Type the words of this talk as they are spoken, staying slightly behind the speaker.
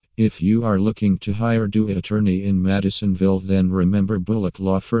If you are looking to hire DUI attorney in Madisonville, then remember Bullock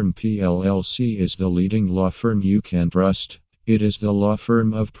Law Firm PLLC is the leading law firm you can trust. It is the law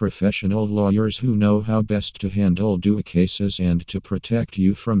firm of professional lawyers who know how best to handle DUI cases and to protect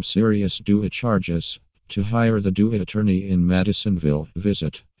you from serious DUI charges. To hire the DUI attorney in Madisonville,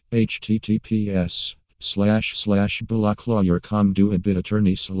 visit https://bullocklawyer.com DUI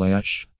attorney/